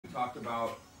talked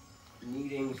about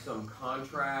needing some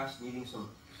contrast, needing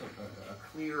a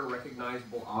clear,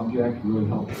 recognizable object really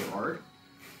helps with art.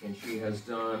 And she has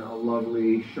done a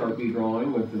lovely Sharpie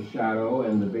drawing with the shadow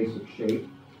and the basic shape.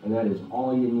 And that is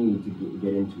all you need to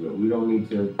get into it. We don't need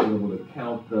to be able to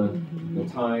count the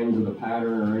times of the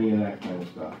pattern or any of that kind of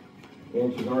stuff.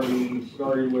 And she's already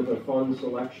started with a fun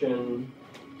selection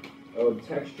of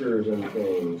textures and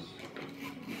things.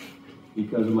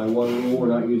 Because of my one rule, we're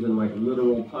not using like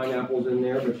literal pineapples in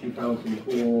there, but she found some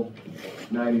cool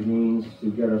magazines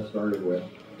to get us started with.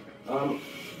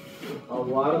 A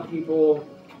lot of people,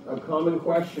 a common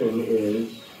question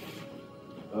is,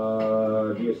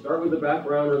 do you start with the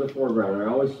background or the foreground? I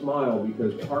always smile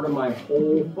because part of my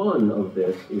whole fun of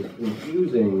this is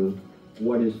confusing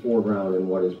what is foreground and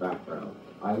what is background.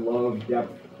 I love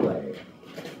depth play.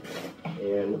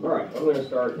 And all right, I'm going to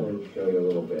start and show you a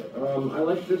little bit. I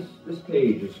like this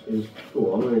page is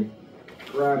cool. I'm going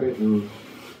to grab it and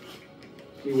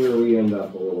see where we end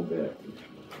up a little bit.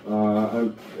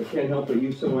 I can't help but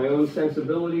use some of my own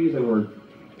sensibilities, and we're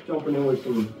jumping in with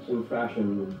some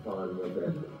fashion fun with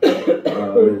it.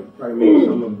 Try to make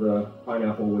some of the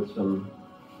pineapple with some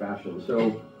fashion.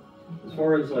 So as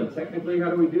far as like technically how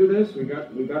do we do this, we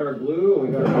got our glue and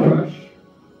we got our brush.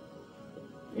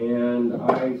 And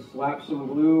I slapped some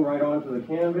glue right onto the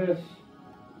canvas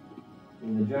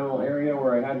in the general area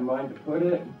where I had in mind to put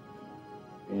it.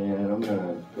 And I'm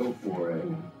gonna go for it.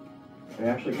 I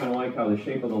actually kind of like how the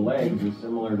shape of the legs is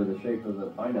similar to the shape of the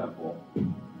pineapple.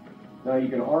 Now you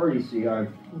can already see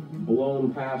I've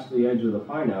blown past the edge of the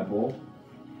pineapple.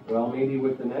 Well, maybe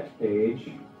with the next page,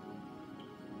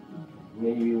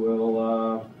 maybe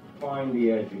we'll find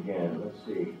the edge again. Let's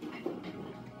see.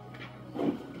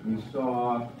 You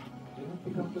saw, did I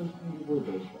pick up those pages? Where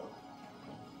did those go?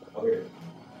 Oh, here.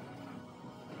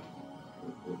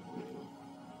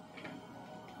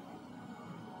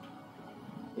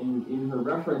 In her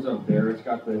reference up there, it's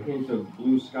got the hint of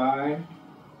blue sky.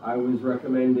 I was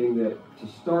recommending that to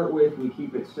start with, we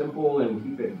keep it simple and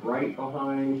keep it bright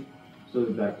behind so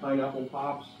that pineapple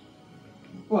pops.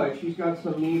 But she's got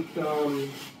some neat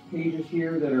pages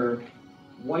here that are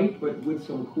white but with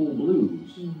some cool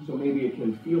blues. So maybe it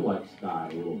can feel like sky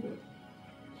a little bit.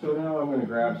 So now I'm going to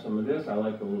grab some of this. I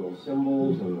like the little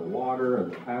symbols and the water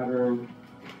and the pattern.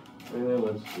 And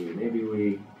let's see, maybe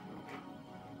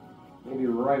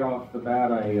right off the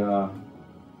bat I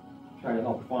try to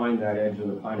help find that edge of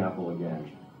the pineapple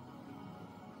again.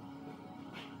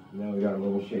 Now we got a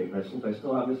little shape. Since I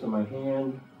still have this in my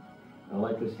hand, I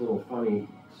like this little funny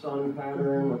sun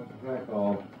pattern. What the heck?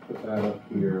 I'll put that up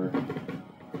here.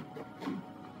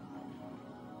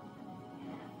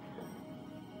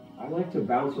 I like to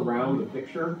bounce around the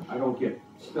picture. I don't get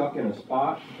stuck in a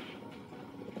spot.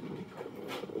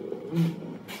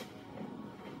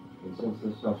 And since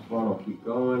this stuff's fun, I'll keep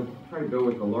going. Try to go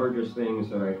with the largest things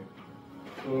that I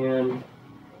can.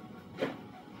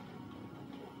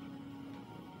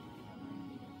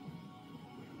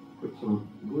 Put some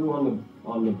glue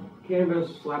on the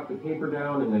canvas, slap the paper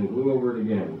down, and then glue over it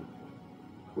again.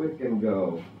 Quick and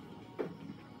go.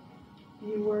 Do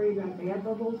you worry about bad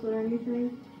bubbles or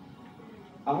anything?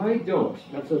 I don't.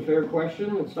 That's a fair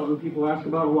question. It's something people ask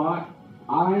about a lot.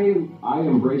 I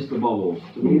embrace the bubbles.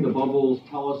 To me, the bubbles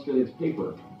tell us that it's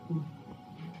paper.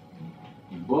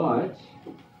 But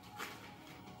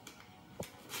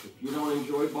if you don't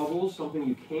enjoy bubbles, something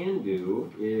you can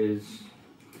do is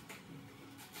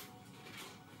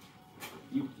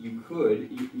you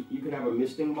could have a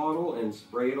misting bottle and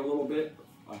spray it a little bit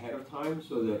ahead of time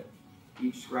so that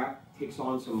each scrap takes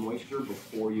on some moisture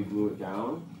before you glue it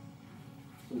down.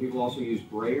 Some people also use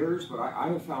brayers, but I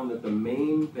have found that the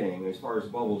main thing as far as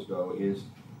bubbles go is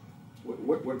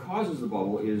what causes the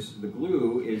bubble is the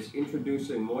glue is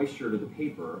introducing moisture to the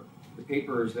paper. The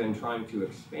paper is then trying to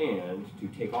expand to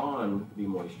take on the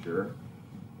moisture,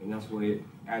 and that's when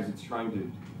as it's trying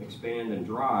to expand and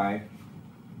dry,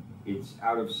 it's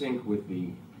out of sync with the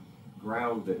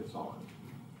ground that it's on.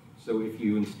 So if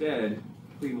you instead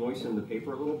pre-moisten the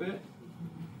paper a little bit,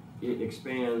 it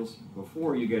expands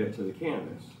before you get it to the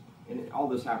canvas. And all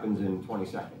this happens in 20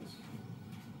 seconds,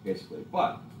 basically.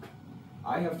 But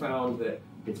I have found that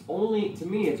to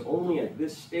me, it's only at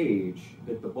this stage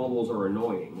that the bubbles are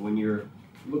annoying. When you're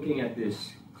looking at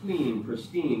this clean,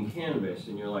 pristine canvas,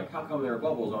 and you're like, how come there are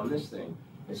bubbles on this thing?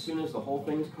 As soon as the whole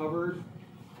thing's covered,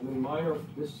 I mean, mine are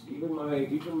even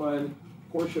my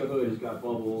Porsche hood has got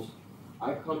bubbles.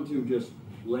 I come to just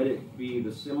let it be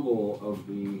the symbol of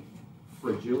the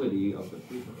fragility of the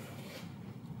paper.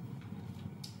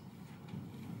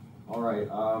 All right,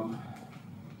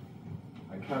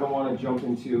 I kind of want to jump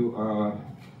into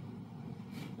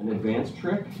an advanced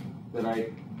trick that I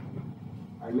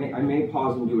may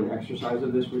pause and do an exercise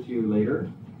of this with you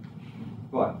later,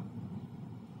 but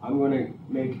I'm going to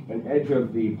make an edge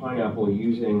of the pineapple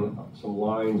using some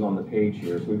lines on the page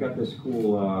here. So we've got this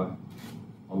cool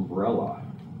umbrella.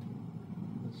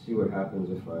 Let's see what happens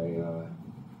if I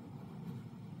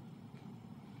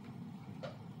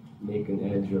make an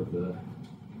edge of the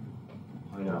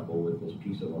pineapple with this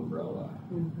piece of umbrella.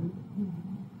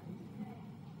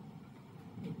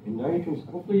 And now you can,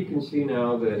 hopefully you can see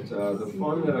now that the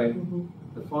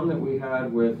fun that we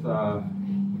had with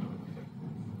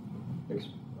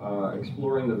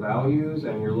exploring the values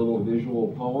and your little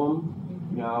visual poem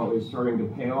now is starting to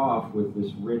pay off with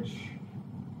this rich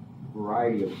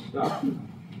variety of stuff.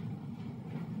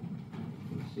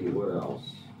 Let's see what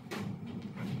else.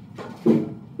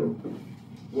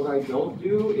 What I don't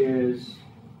do is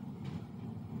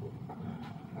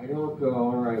I don't go,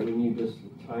 all right, we need this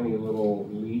tiny little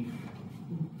leaf,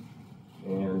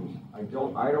 and I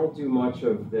don't do much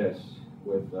of this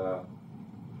with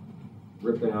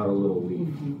ripping out a little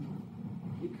leaf.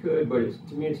 You could, but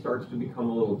to me it starts to become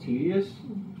a little tedious.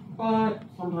 But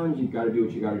sometimes you've got to do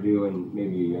what you got to do, and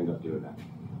maybe you end up doing that.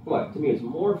 But to me, it's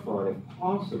more fun if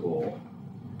possible.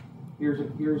 Here's a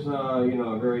you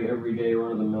know, a very everyday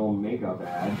run-of-the-mill makeup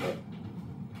ad, but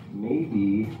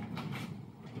maybe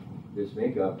this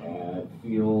makeup ad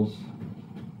feels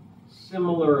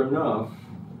similar enough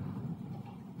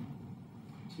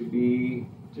to be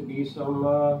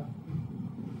some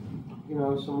you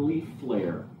know, some leaf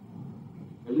flair,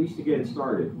 at least to get it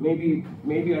started. Maybe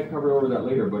I cover over that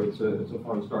later, but it's a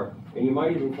fun start. And you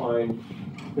might even find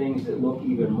things that look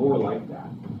even more like that.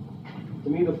 To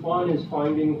me, the fun is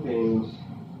finding things.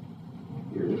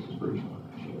 Here, this is pretty fun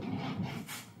actually.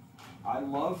 I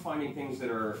love finding things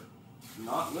that are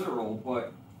not literal,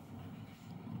 but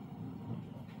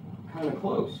kind of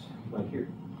close. Like here,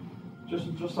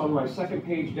 just on my second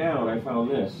page down, I found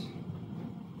this.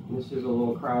 This is a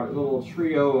little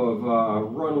trio of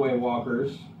runway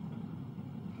walkers,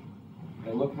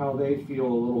 and look how they feel a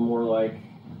little more like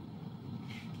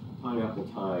Pineapple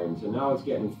Times. And now it's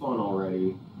getting fun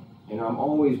already, and I'm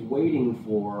always waiting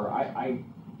for. I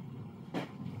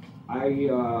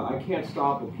can't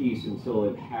stop a piece until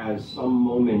it has some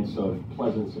moments of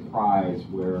pleasant surprise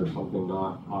where something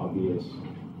not obvious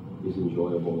is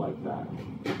enjoyable like that.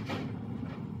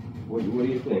 What do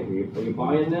you think? Are you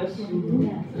buying this? Yes.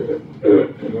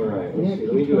 All right, let's see.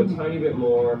 Let me do a tiny bit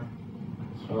more.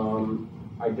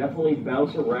 I definitely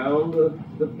bounce around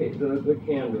the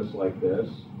canvas like this.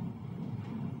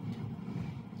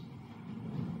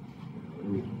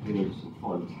 We need some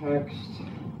fun text.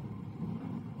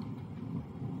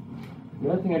 The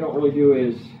other thing I don't really do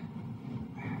is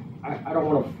I don't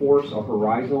want to force a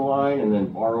horizon line and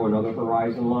then borrow another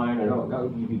horizon line. That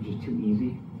would be just too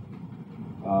easy.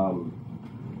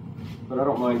 But I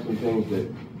don't mind some things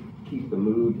that keep the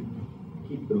mood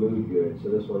good. So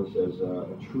this one says a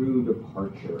true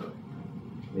departure.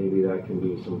 Maybe that can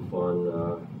be some fun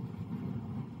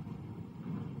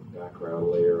background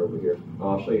layer over here.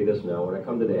 I'll show you this now. When I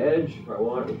come to the edge, if I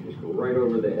want, I just go right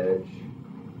over the edge.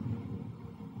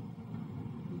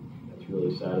 That's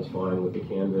really satisfying with the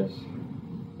canvas.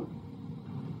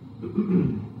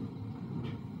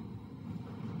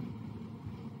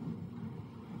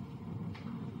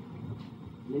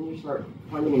 And then you start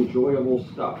finding enjoyable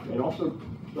stuff. And also,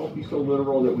 don't be so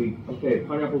literal that okay,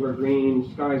 pineapples are green,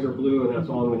 skies are blue, and that's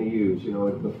all I'm going to use. You know,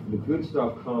 the good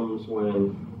stuff comes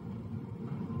when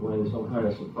some kind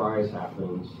of surprise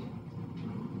happens.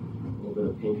 A little bit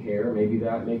of pink hair, maybe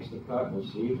that makes the cut, we'll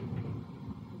see.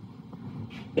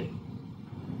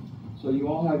 So you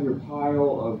all have your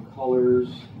pile of colors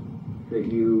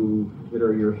that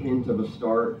are your hint of a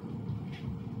start.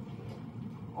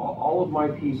 All of my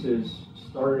pieces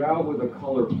started out with a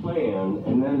color plan,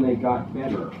 and then they got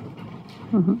better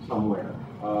somewhere.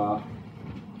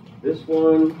 This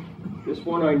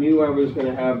one I knew I was going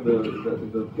to have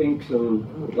the pinks and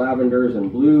lavenders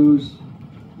and blues,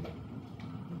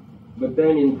 but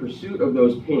then in pursuit of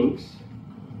those pinks,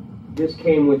 this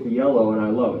came with the yellow, and I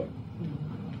love it.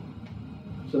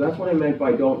 So that's what I meant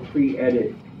by don't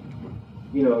pre-edit.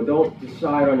 You know, don't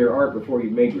decide on your art before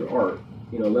you've made your art.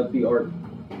 You know, let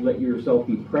yourself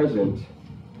be present.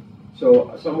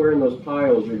 So somewhere in those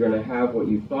piles, you're going to have what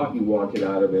you thought you wanted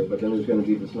out of it, but then there's going to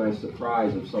be this nice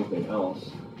surprise of something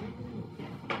else.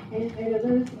 And are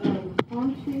those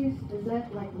palm trees? Is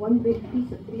that like one big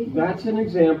piece of tree? That's an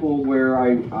example where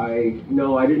I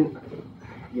didn't.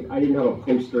 I didn't have a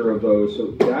poster of those,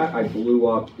 so that I blew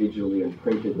up digitally and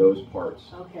printed those parts.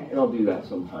 Okay. And I'll do that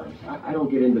sometimes. I don't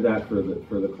get into that for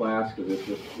the class because it's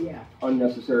just Yeah.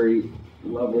 unnecessary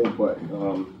level, but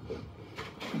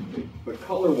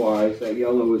color-wise, that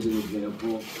yellow is an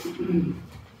example.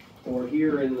 Or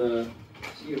here in the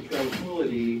Sea of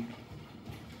Tranquility,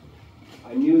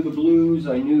 I knew the blues,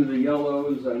 I knew the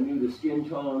yellows, I knew the skin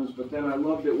tones, but then I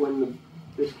loved it when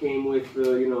this came with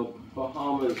the, you know,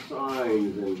 Bahamas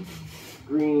signs and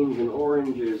greens and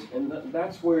oranges, and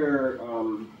that's where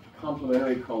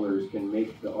complementary colors can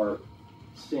make the art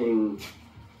sing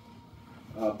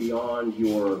beyond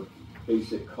your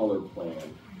basic color plan.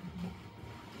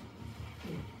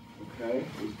 Okay.